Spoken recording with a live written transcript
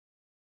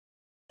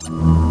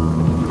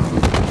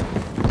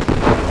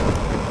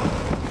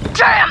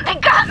Damn, they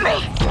got me!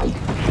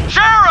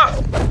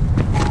 Sheriff!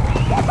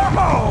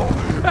 Oh,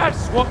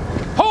 that's what...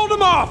 Hold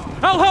him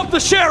off! I'll help the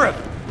sheriff!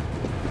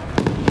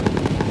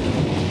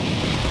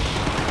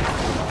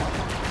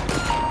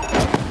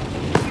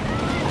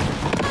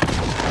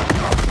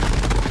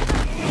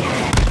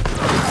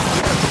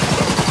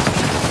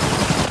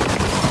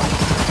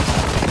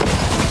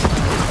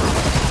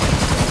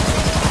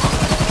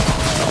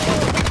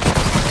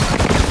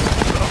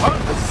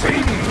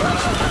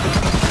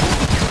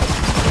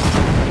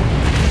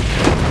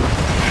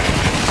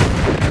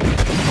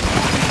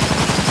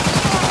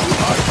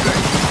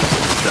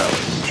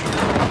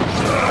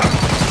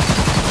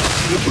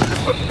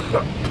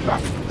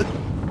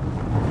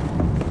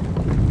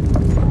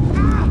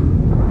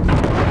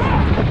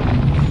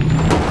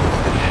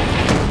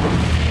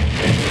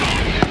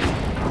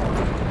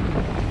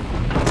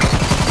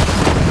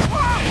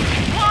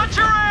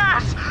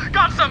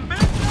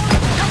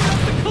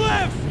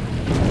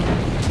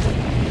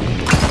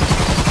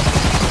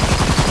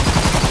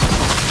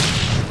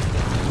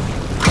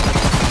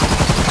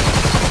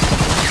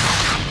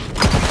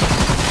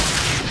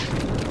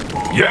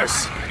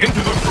 Yes, into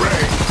the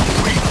fray.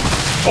 Weak.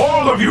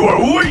 All of you are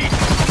weak!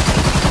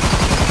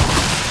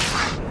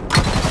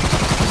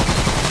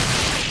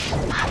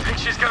 I think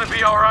she's gonna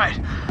be alright.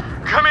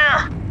 Come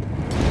here!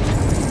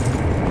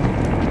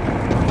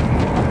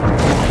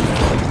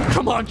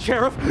 Come on,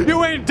 Sheriff!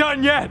 You ain't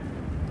done yet!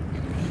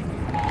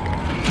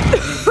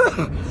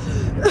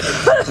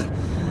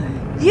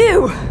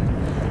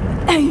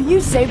 You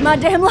saved my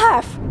damn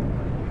life!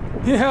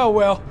 Yeah,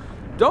 well,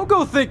 don't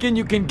go thinking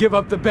you can give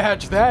up the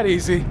badge that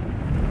easy.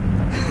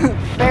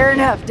 Fair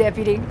enough,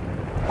 Deputy.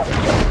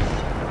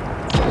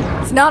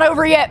 It's not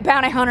over yet,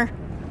 Bounty Hunter.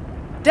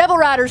 Devil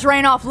Riders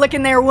ran off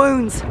licking their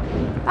wounds.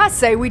 I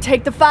say we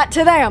take the fight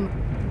to them.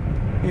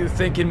 You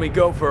thinking we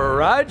go for a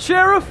ride,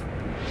 Sheriff?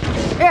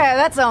 Yeah,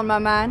 that's on my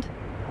mind.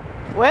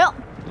 Well,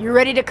 you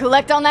ready to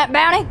collect on that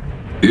bounty?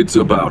 It's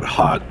about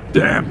hot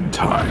damn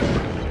time.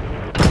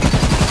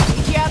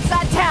 Meet you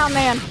outside town,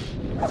 then.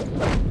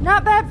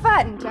 Not bad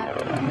fighting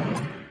time.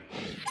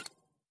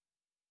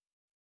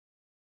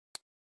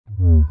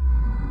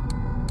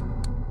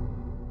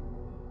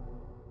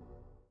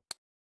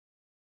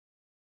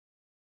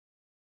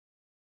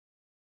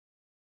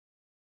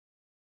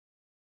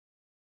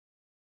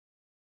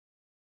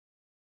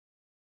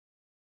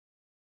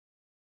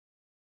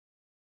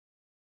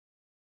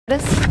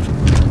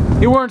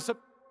 You weren't so...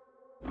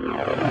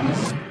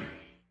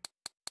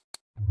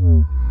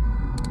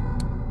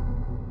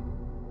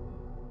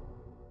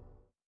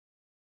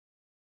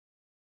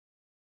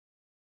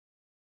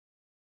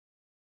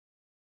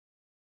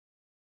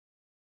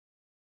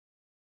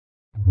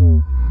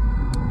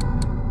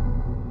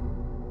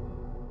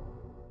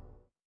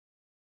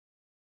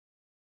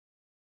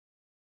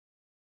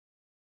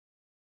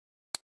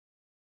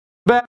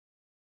 Back.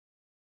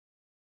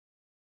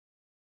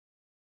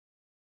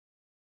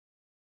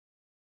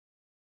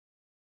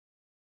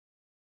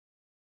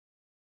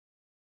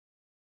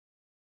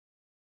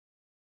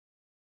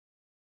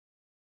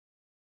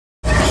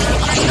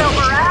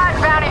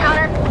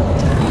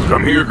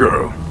 Come here,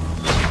 girl.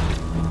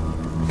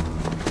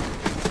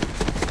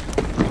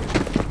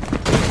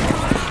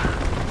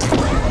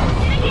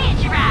 Get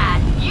you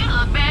right. You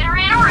look better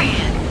in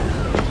red.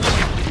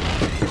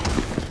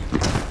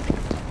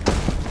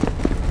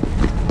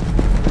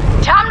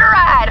 Time to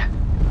ride.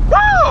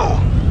 Woo!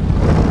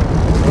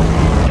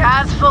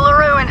 Sky's full of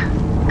ruin.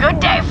 Good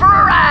day for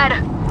a ride.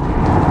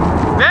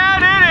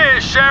 That it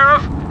is,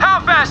 Sheriff! How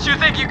fast do you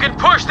think you can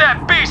push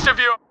that beast of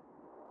you?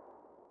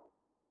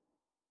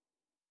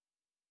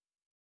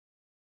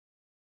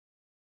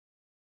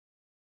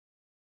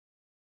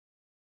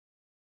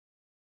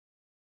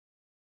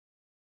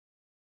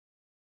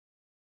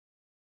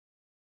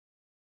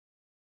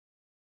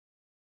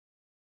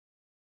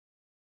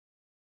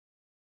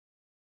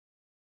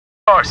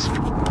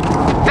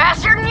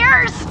 Faster than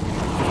yours.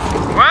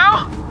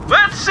 Well,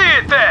 let's see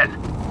it then.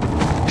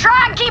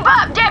 Try and keep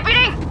up,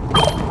 Deputy.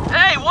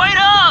 Hey, wait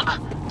up!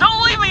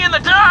 Don't leave me in the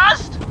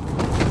dust!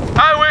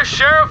 I wish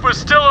Sheriff was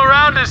still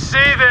around to see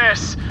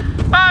this.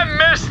 I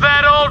miss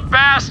that old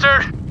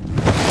bastard.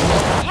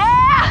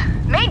 Yeah,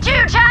 me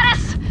too,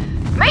 Titus.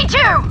 Me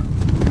too.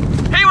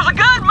 He was a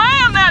good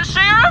man, that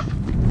Sheriff.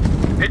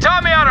 He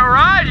taught me how to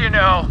ride, you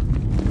know.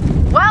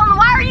 Well, then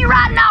why are you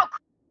riding all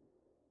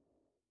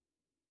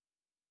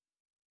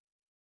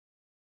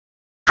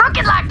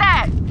crooked like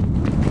that?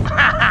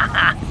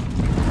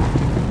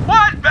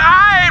 What?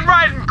 I ain't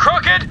riding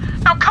crooked.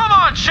 Now come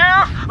on,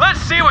 Sheriff. Let's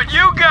see what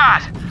you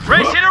got.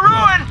 Race you to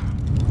ruin.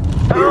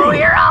 Oh,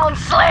 you're on,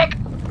 Slick.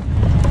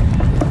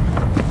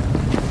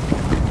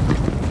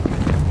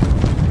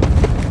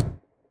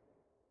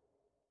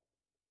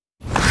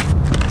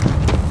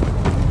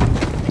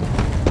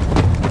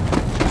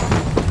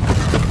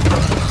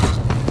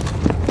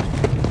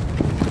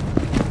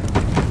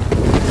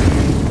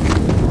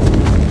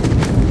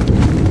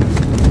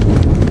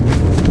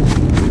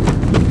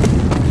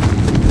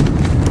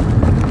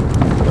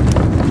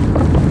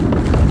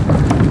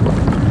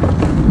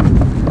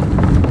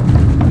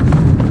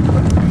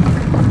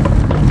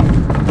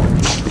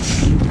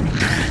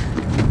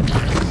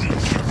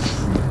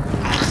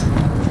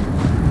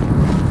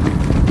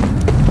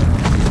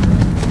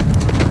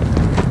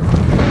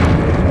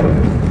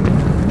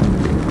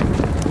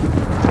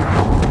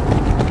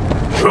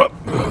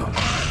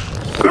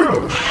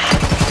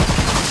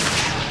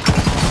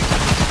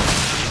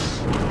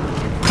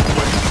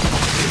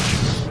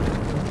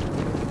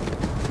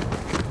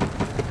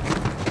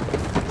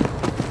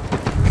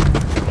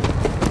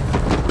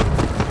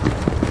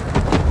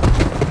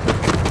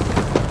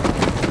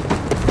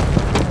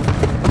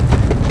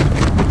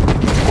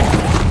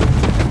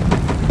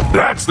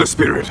 the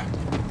spirit?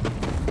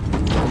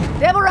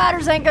 Devil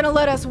Riders ain't gonna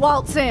let us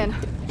waltz in.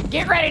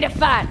 Get ready to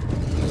fight.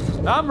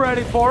 I'm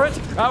ready for it.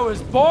 I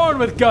was born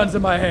with guns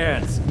in my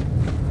hands.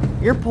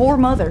 Your poor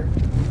mother.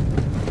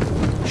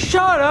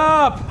 Shut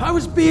up! I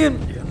was being,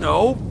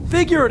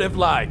 figurative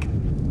like.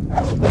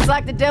 Looks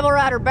like the Devil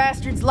Rider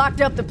bastards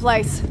locked up the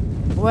place.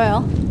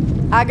 Well,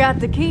 I got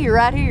the key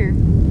right here.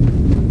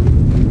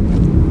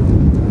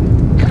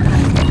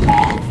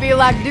 Feel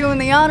like doing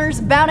the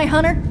honors, bounty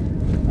hunter?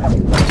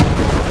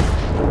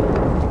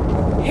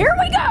 Here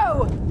we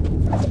go!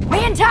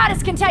 Me and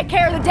Titus can take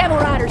care of the Devil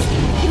Riders.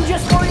 You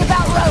just worry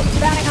about roads,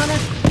 bounty hunter.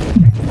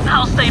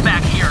 I'll stay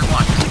back here and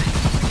watch the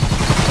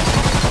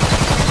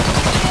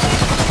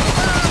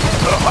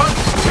The hunt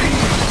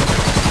team!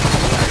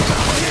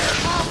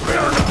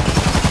 Fair enough.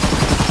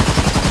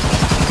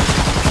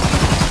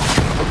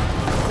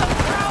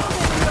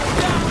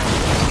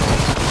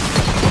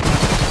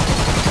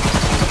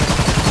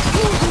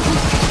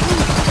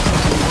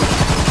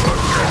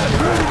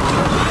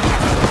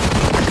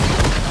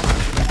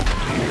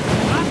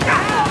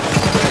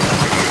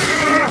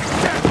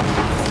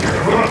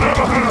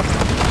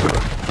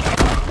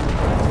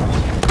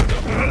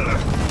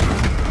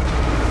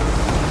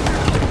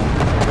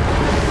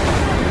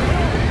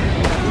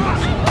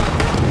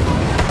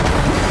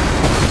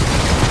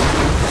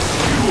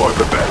 You are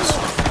the best.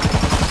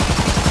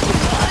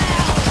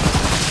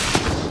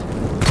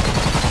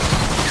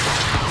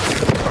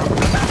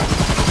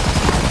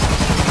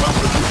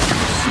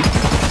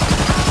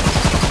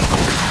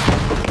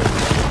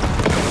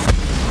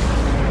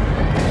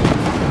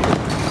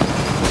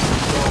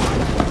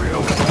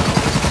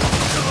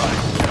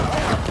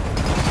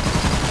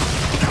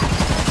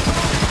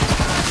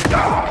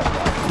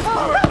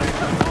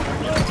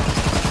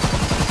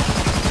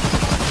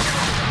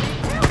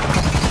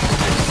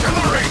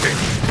 Accelerating.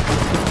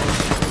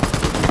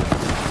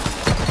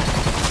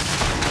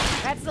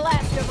 That's the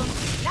last of them.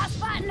 Nice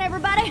fighting,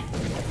 everybody.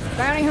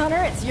 Bounty hunter,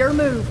 it's your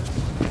move.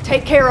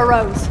 Take care of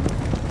Rose.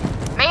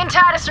 Me and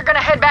Titus are gonna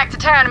head back to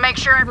town to make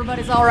sure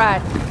everybody's all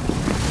right.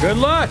 Good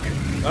luck.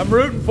 I'm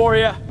rooting for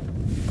you.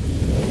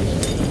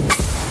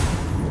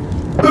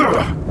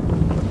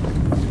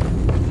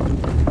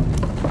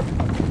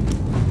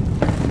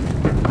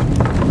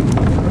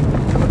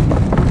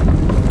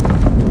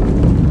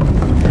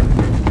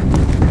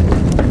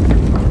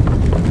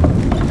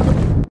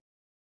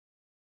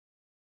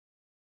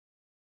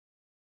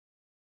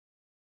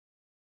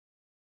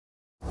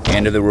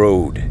 End of the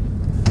road.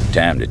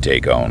 Time to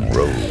take on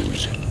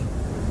Rose.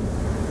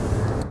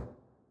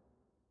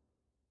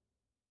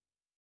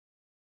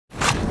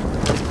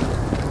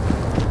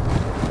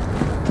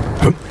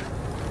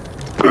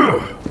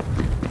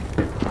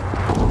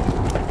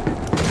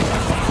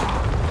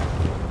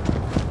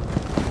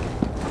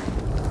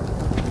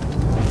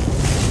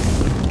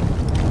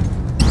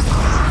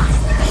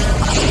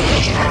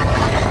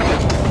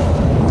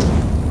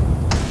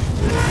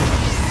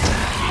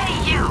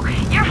 Hey,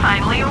 you're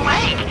finally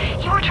awake.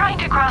 You were trying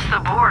to cross the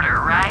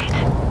border, right?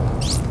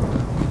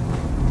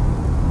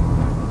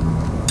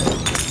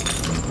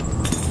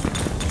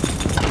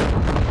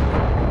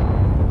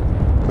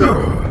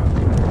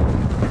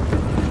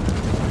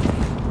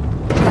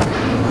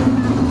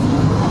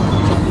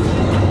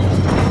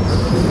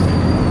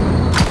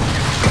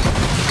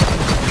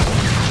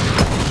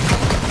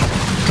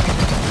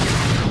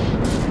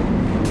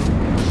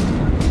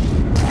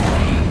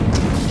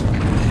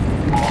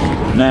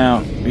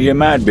 Now, you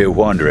might be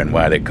wondering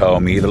why they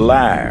call me the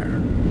liar.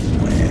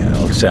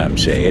 Well, some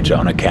say it's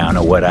on account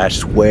of what I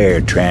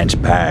swear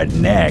transpired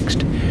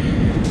next.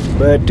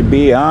 But to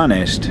be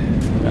honest,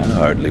 I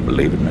hardly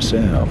believe it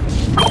myself.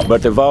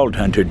 But the Vault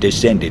Hunter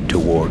descended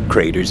toward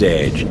Crater's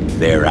Edge,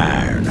 their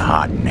iron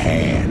hot in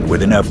hand,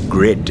 with enough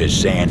grit to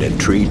sand a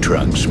tree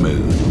trunk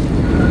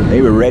smooth.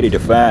 They were ready to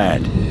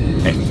fight,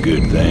 and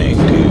good thing,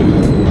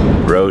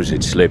 too. Rose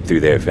had slipped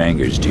through their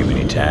fingers too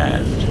many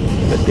times,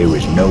 but there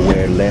was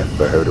nowhere left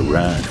for her to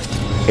run.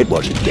 It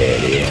was a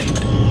dead end,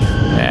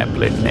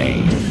 aptly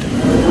named.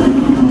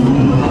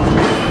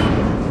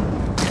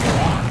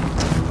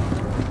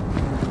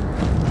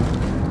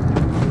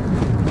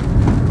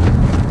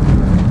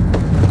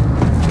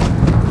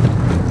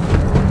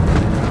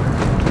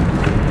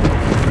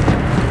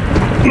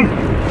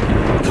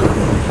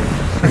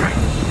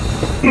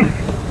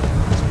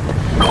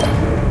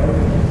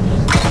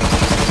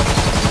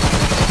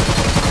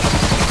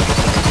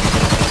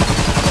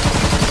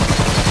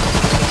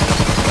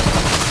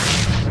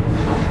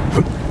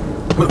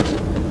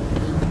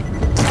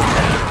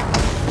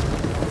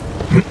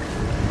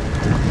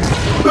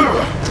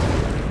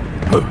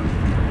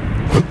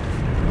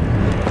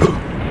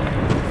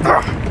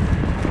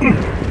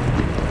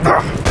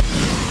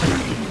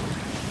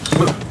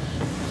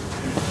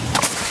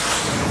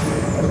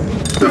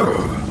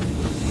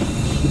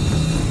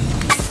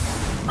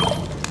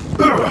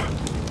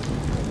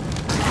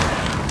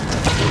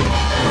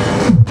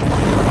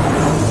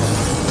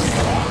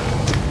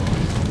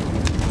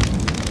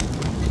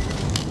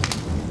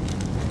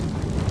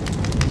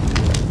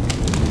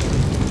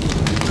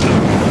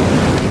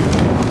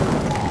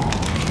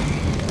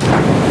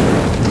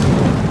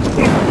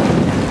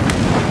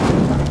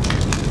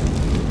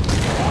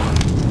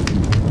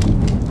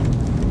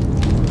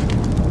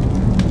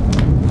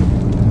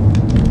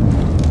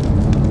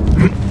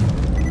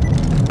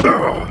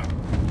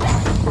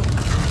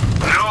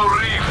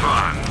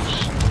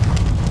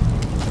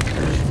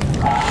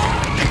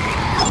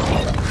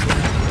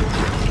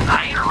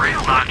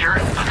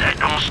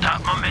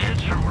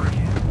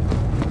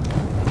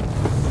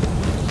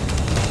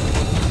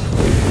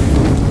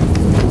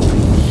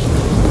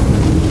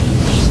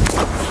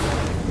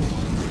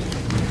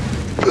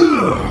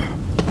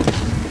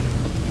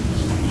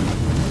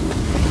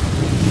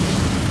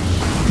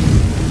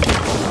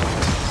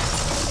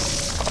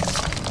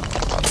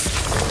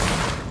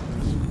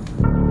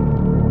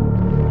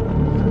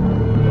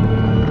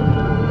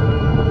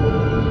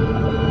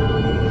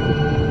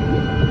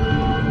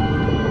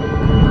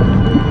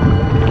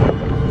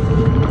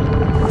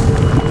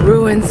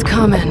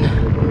 coming.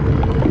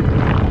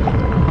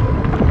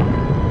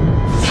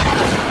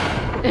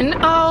 And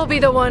I'll be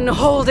the one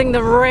holding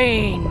the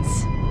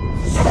reins.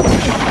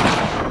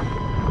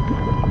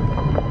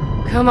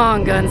 Come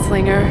on,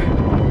 gunslinger.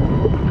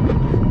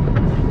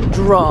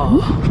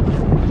 Draw.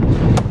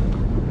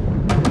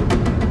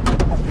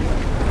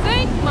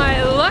 Thank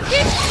my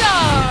lucky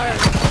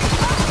stars!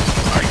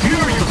 I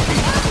hear you,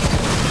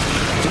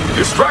 Pete.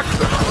 Distract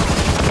them.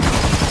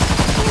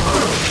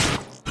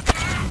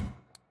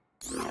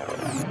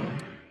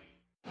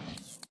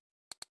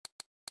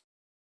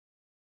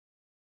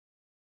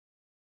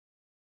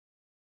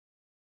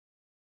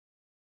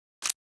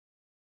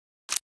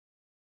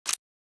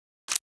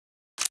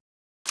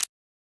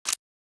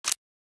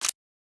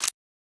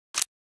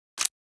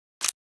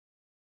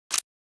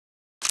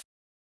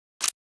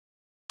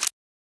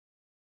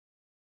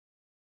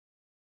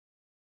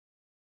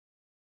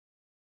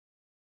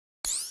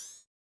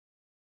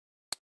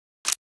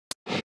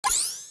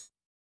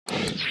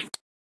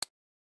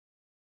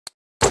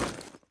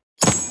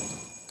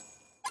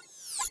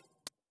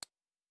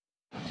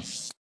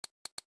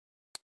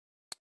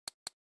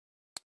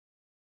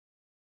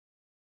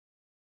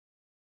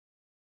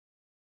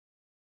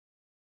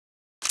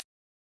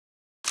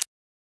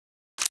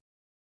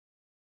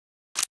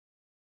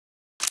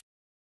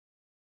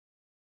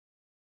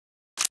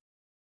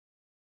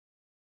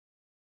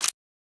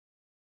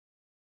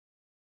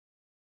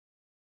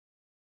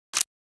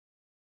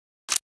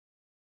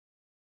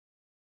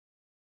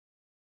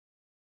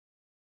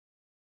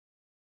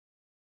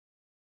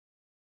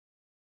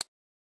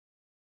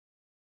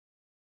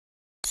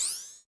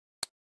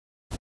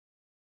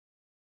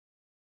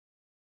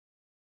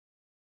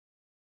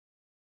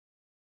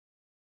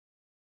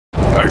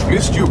 I've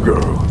missed you,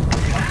 girl.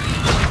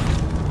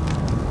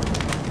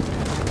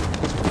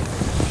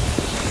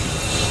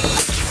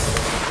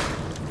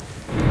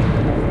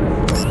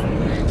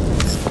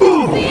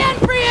 The end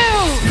for you!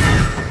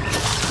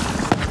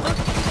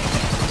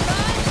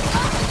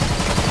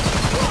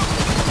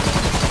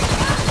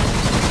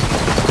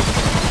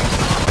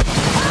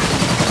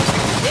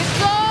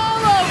 It's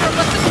all over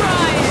but the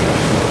crying!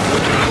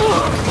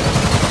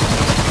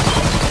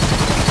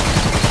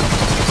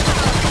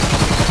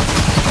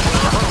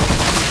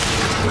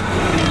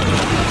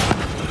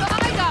 I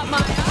got my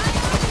eye.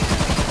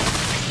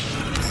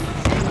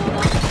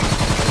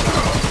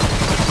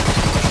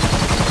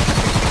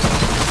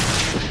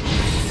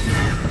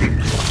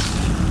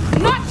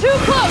 Not too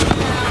close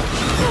now.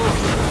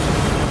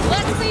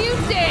 Let's see you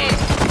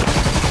dance.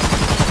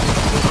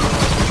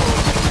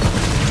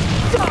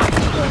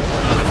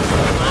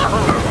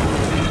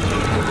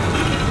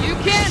 You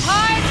can't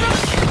hide from.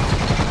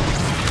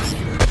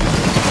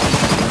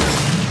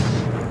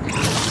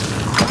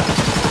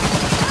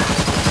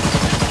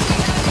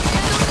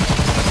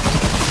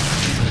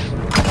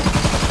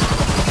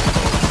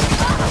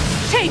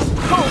 Taste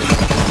cold.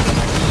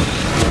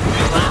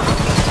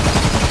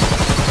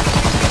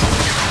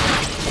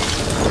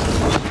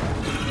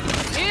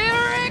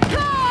 Here it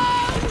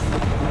comes!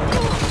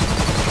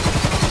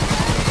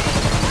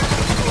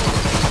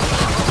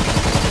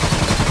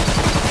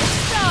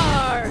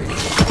 Stars!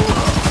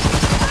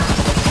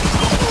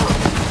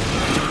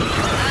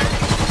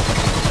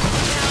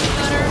 Down,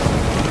 Gunner.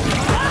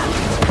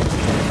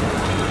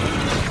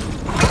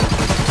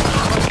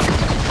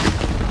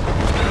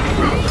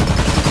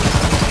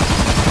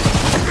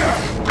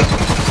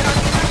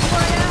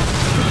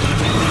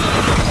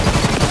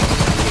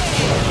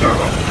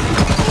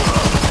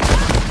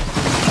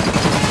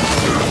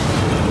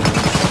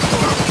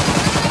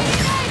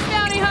 Nice,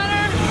 bounty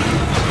hunter!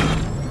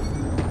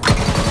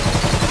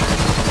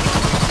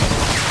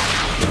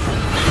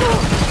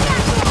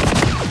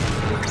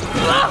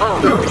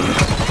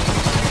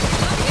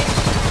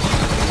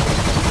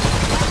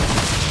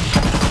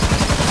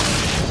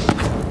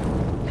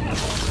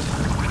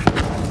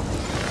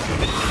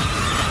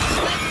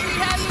 Let's see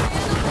how you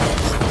handle this.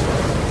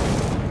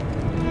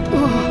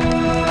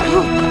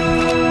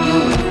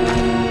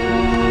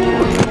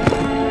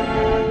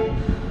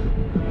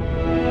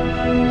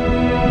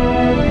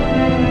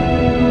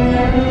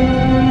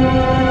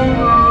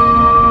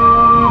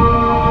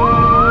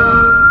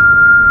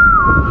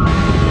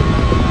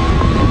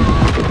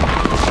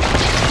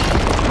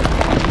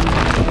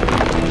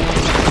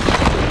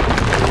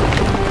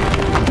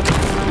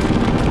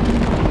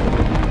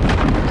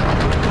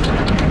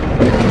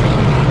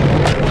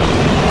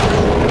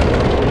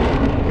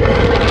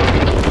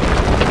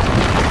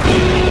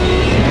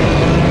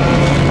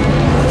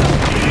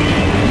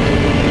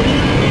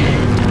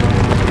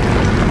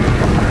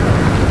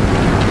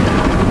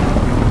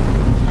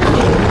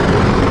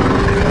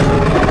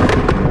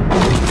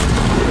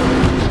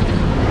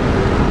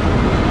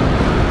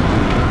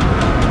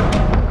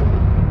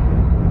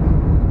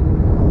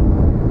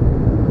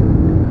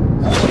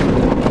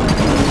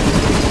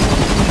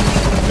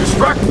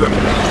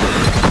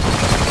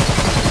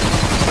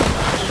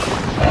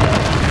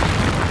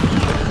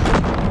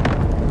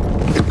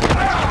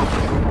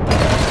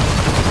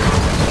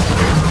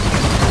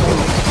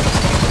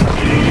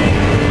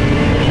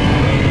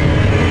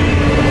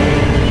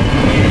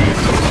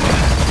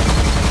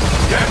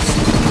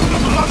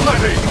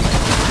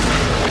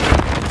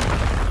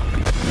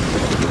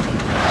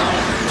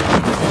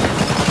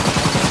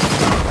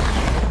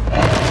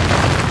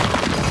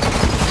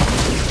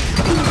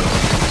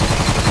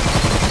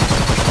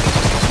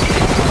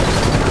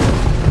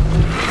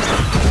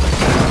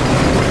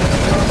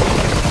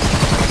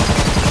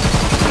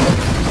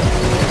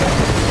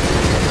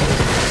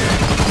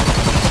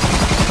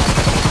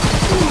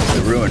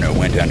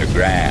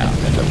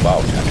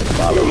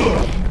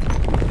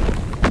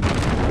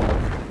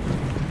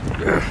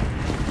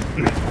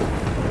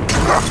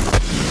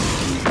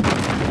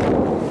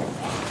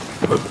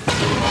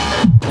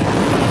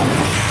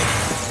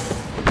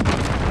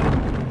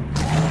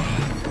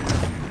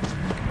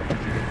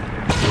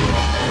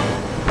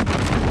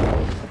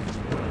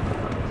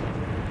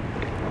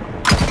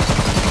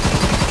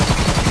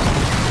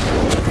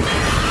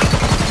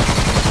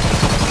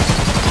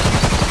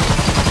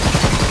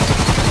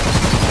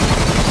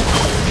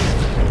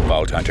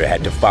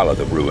 had to follow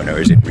the ruiner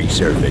as it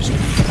resurfaced.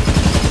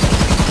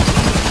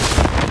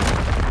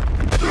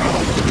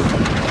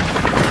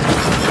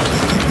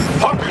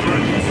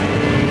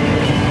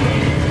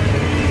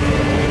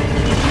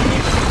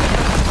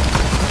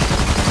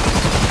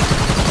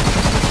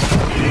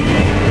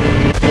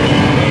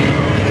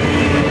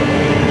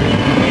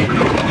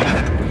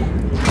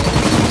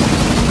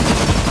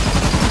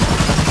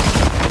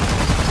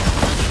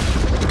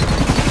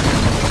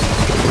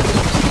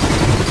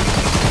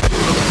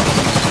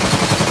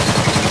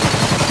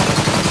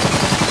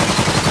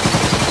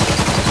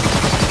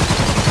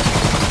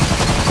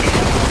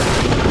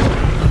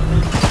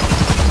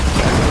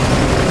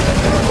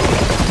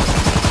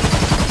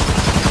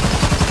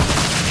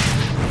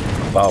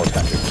 Vault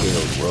Hunter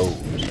killed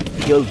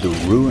Rose, killed the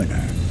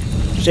ruiner,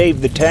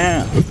 saved the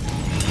town.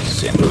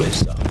 Simple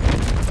as thought.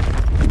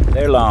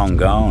 They're long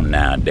gone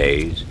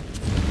nowadays,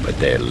 but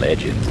their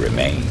legend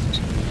remains.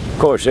 Of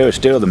course, there was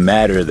still the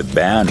matter of the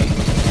bounty.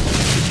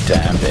 It's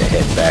time to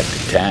head back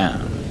to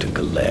town to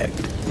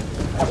collect.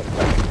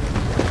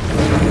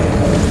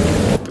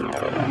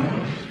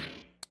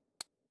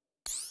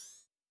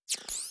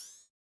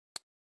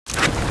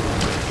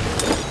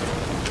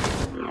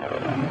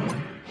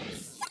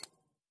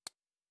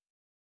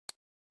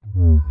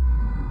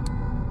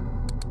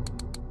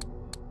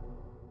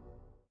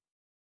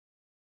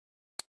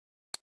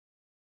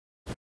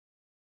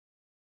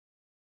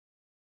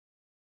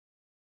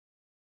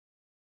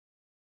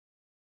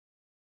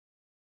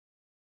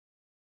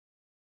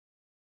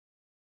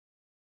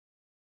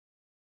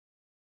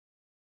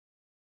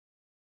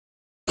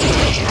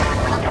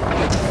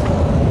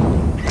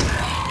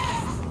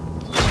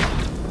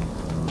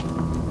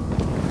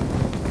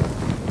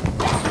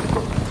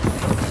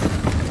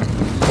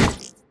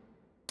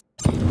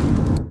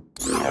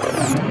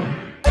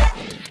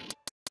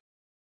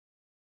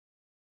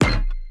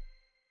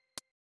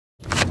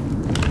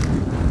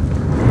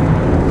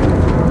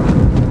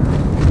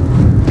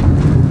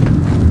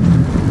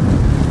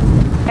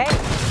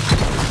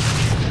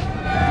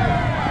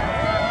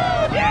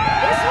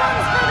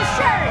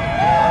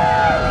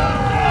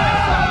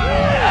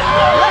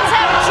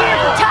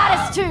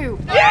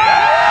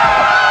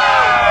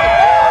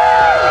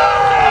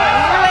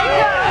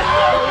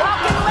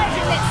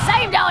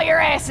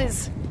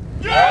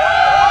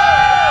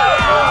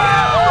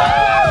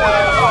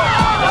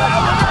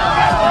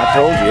 I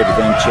told you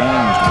everything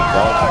changed when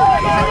Vault Hunter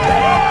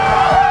came.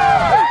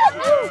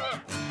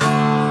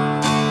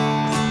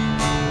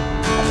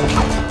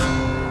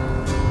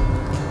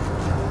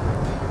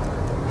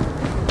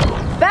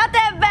 About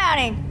that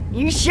bounty,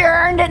 you sure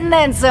earned it and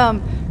then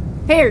some.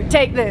 Here,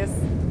 take this.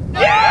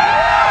 Head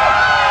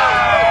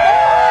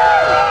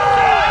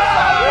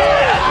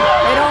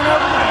on over to the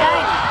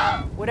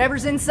bank.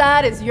 Whatever's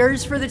inside is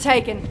yours for the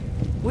taking.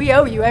 We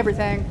owe you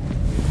everything.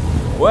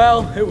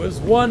 Well, it was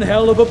one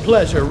hell of a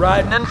pleasure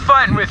riding and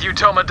fighting with you,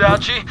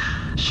 Tomodachi.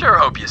 Sure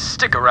hope you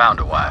stick around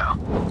a while.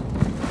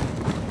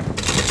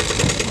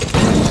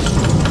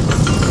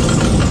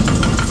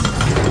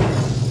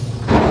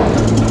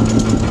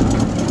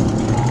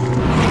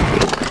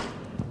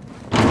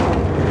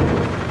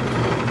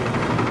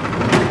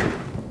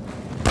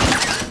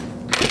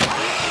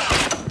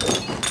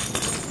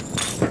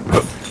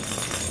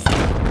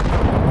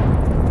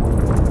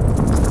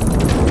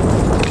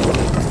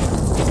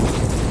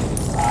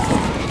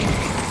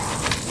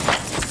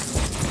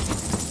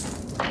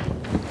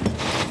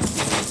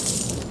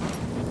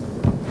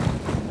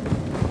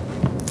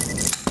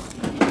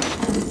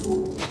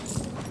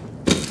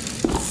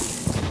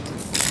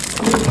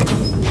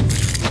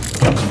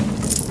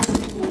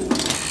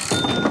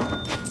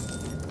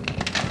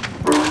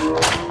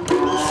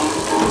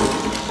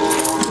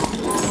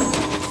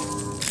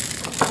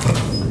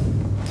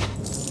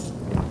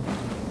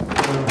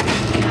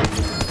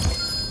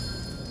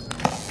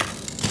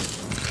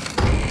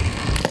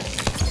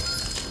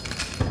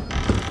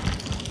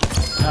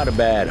 Not a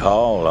bad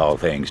haul, all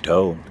things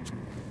told.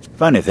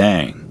 Funny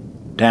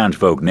thing,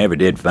 townsfolk never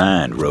did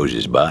find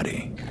Rose's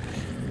body.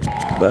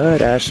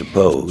 But I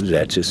suppose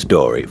that's a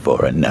story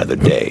for another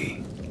day.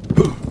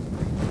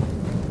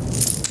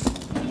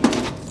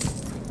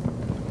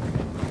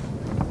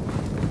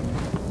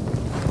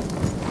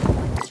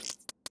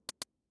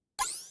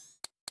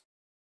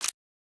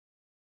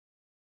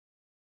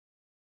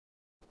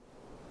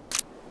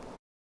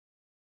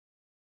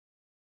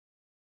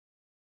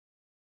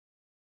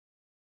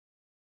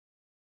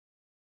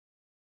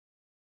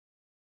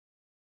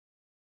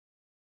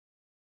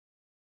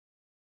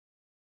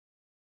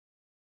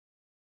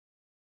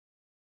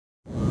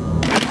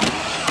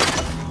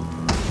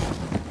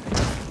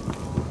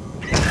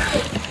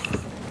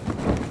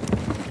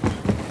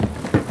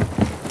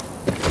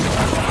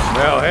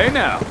 Well, hey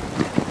now.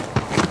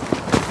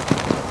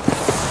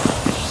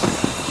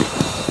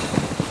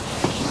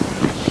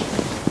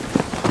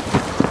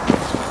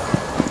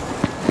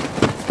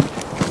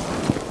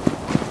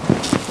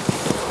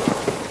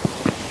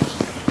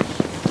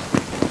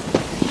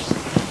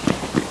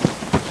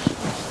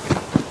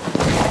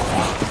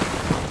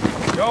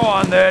 Go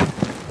on then.